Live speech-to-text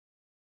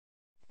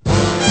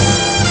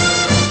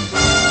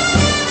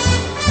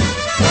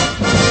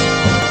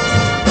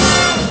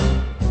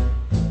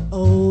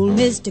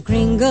Mr.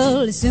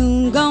 Kringle is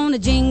soon gonna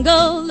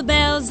jingle the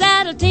bells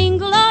that'll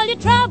tingle all your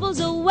troubles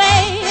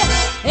away.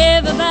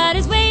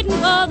 Everybody's waiting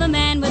for the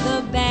man with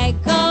the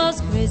bag,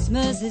 'cause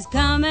Christmas is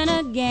coming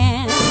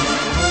again.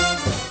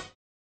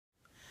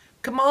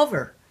 Come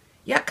over.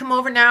 Yeah, come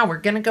over now. We're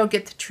gonna go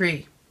get the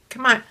tree.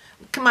 Come on,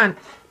 come on,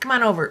 come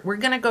on over. We're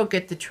gonna go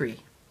get the tree.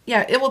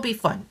 Yeah, it will be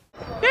fun.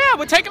 Yeah,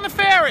 we're taking the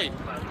ferry.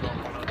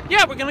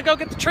 Yeah, we're gonna go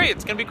get the tree.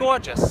 It's gonna be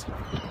gorgeous.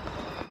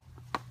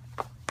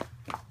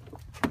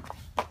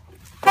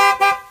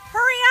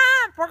 Hurry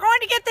up! We're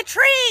going to get the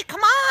tree!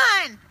 Come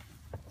on!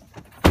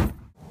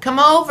 Come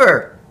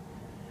over.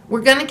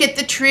 We're gonna get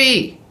the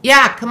tree.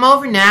 Yeah, come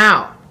over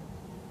now.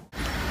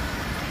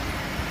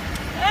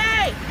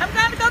 Hey, I'm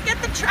going to go get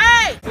the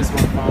tree!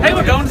 Hey,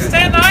 we're going to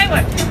Staten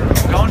Island.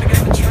 We're going to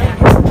get the tree.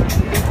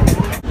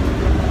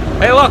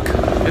 Hey, look,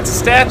 it's a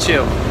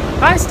statue.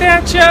 Hi,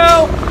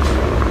 statue.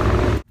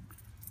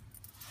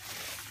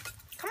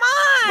 Come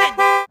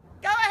on!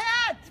 Go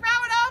ahead,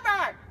 throw it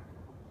over!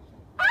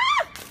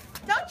 Ah!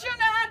 Don't you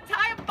know how to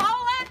tie a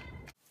bowling?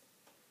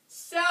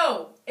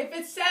 So, if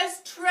it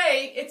says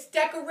tray, it's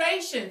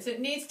decorations. It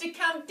needs to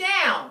come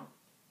down.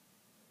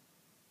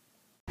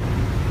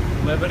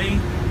 Liberty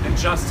and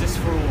justice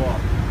for all.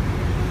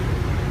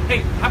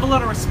 Hey, have a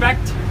little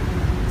respect.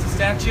 It's a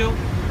statue.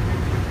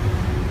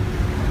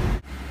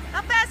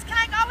 How fast can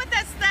I go with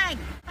this thing?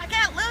 I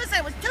can't lose it.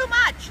 It was too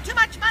much. Too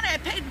much money. I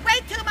paid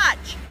way too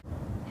much.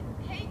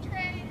 Hey,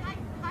 Trey.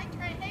 Hi,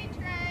 Trey. Hey,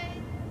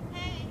 Trey.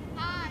 Hey,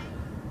 hi.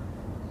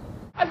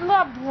 I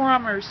love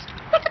drummers.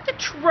 Look at the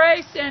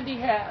tray Sandy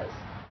has.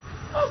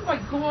 Oh my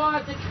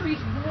God, the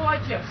tree's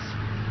gorgeous.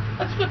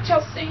 Let's go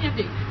tell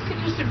Sandy. We can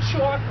use some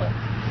chocolate.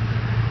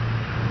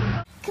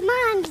 Come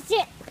on,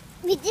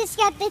 we just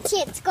got the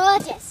tree. It's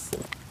gorgeous.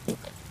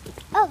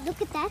 Oh,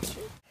 look at that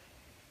tree.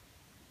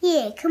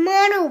 Yeah, come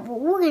on over.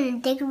 We're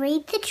going to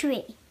decorate the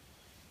tree.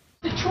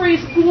 The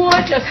tree's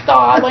gorgeous,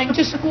 darling.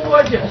 Just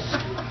gorgeous.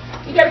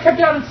 You gotta come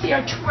down and see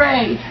our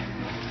tray.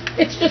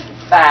 It's just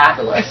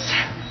fabulous.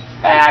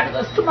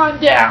 Fabulous. Come on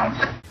down.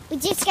 We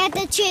just got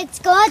the tree. It's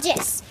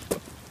gorgeous.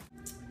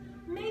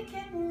 Make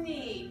it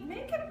neat.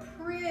 Make it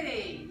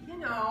pretty. You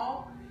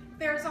know,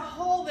 there's a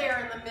hole there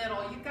in the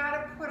middle. You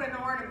gotta put an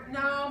ornament.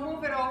 No,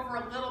 move it over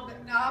a little bit.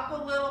 Up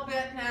a little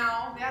bit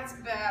now. That's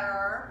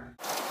better.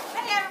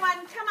 Hey,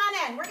 everyone, come on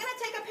in. We're going to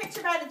take a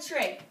picture by the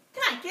tree.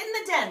 Come on, get in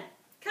the den.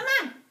 Come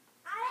on.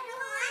 I don't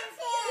want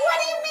to. What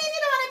do you mean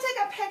you don't want to take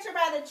a picture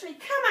by the tree?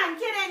 Come on,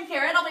 get in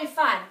here. It'll be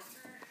fun.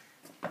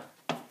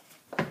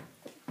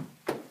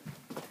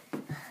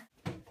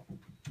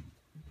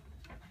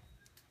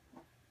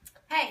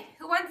 Hey,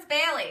 who wants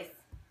Bailey's?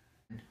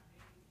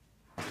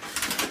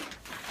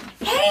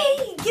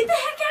 Hey, get the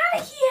heck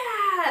out of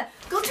here!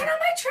 Go turn on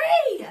my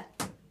tree!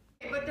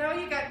 But now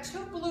you got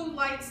two blue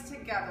lights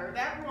together.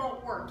 That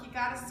won't work. You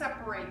gotta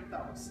separate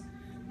those.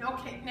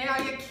 Okay, now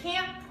you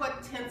can't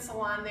put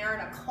tinsel on there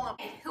in a clump.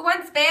 Hey, who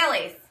wants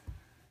Bailey's?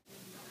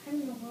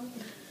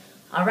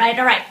 All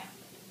right.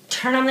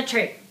 Turn on the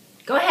tree.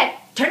 Go ahead.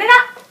 Turn it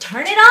up.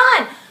 Turn it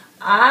on.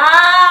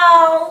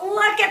 Oh,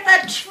 look at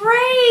the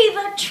tree.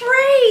 The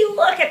tree.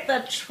 Look at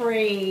the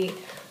tree.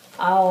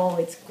 Oh,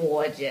 it's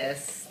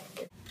gorgeous.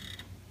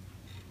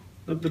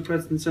 Look at the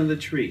presents under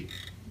the tree.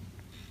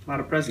 A lot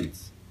of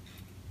presents.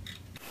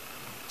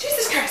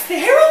 Jesus Christ, they're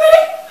here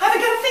already? Have I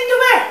got a thing to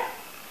wear?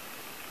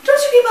 Don't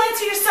you people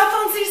answer your cell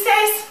phones these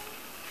days?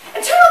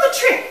 And turn on the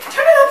tree.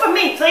 Turn it on for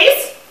me,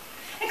 please.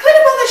 And clean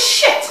up all this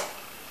shit.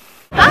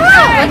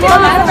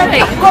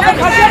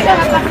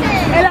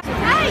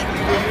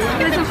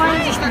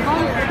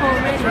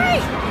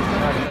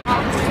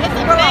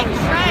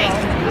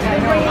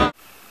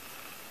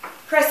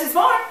 Crest is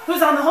born.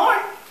 Who's on the horn?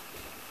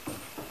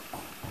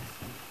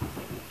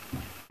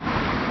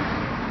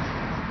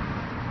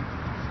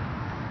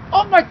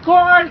 Oh my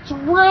God, it's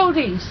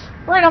Rudy's.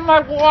 Right on my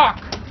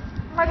walk.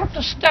 Might have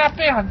to stop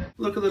in.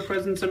 Look at the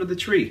presents under the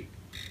tree.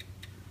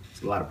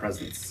 It's a lot of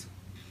presents.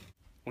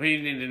 What do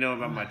you need to know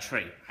about my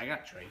tree? I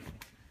got a tree.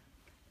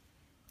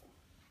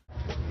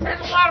 There's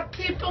a lot of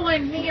people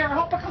in here. I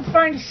hope I can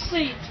find a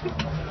seat.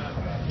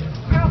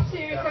 I don't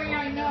see anything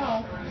I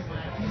know.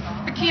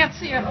 I can't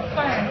see a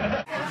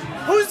thing.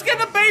 Who's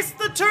gonna baste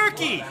the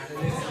turkey?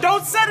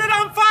 Don't set it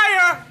on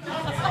fire!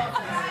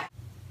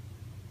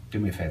 Do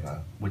me a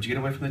favor. Would you get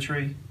away from the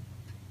tree?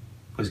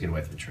 Please get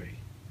away from the tree.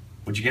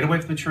 Would you get away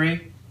from the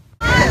tree?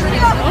 Hey,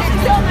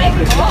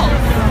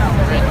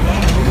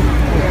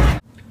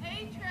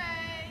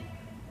 Trey.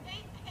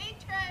 Hey,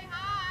 Trey,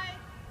 hi.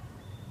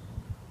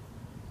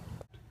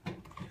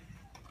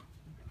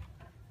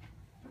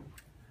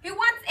 Who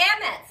wants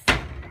Emmets?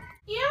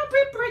 Yeah, I'll be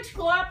Bridge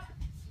Club.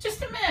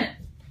 Just a minute.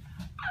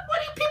 What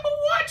are you people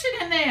watching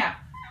in there?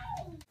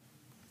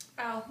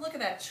 Oh, look at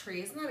that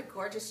tree. Isn't that a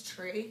gorgeous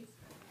tree?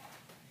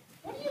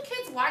 What are you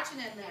kids watching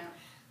in there?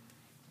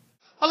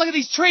 Oh, look at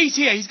these trees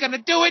here. He's gonna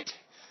do it.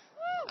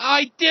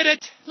 I did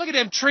it. Look at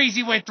them trees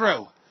he went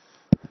through.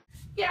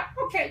 Yeah,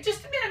 okay,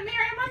 just a minute,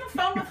 Mary. I'm on the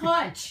phone with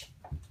lunch.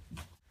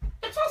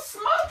 It's all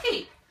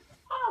smoky.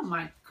 Oh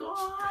my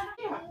God.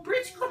 Yeah,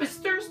 Bridge Club is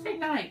Thursday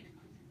night.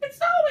 It's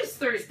always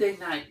Thursday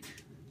night.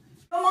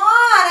 Come on,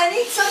 I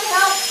need some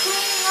help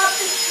cleaning up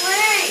the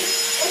tree.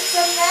 It's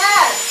a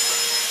mess.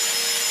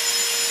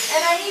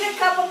 And I need a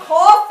cup of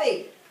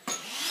coffee.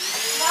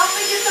 Help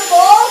me get the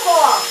balls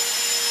off.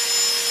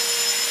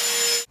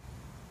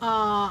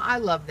 Oh, I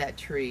love that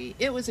tree.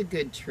 It was a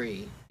good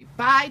tree.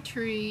 Bye,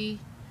 tree.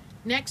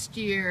 Next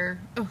year.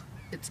 Oh,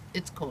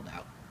 it's cold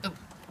out. Oh.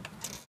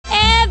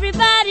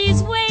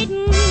 Everybody's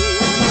waiting.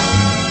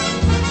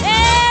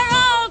 They're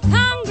all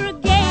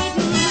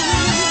congregating,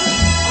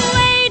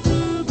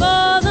 waiting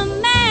for the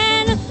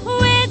man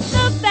with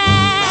the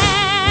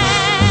bag.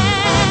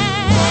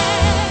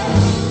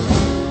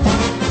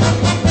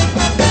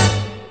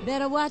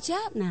 Better watch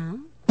out now.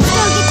 Let's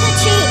go get the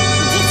tree.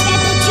 We just got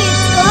the tree.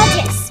 It's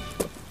gorgeous.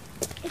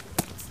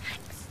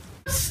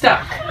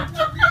 Stuck.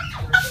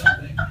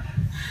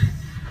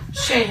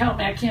 Shay, help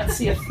me. I can't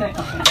see a thing.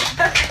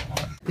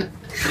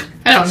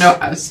 I don't know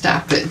how to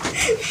stop it.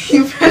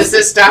 Does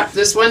this stop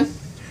this one?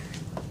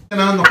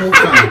 And on the whole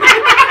time.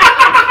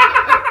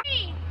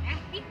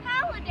 Happy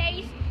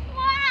holidays.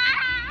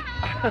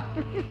 Wow.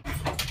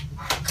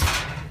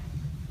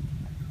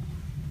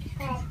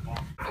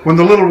 When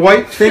the little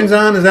white thing's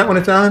on, is that when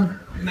it's on?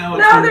 No,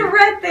 The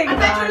red thing. I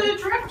thought you were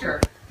the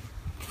director.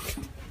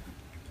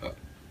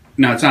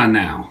 No, it's on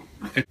now.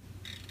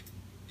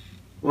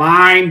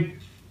 Line.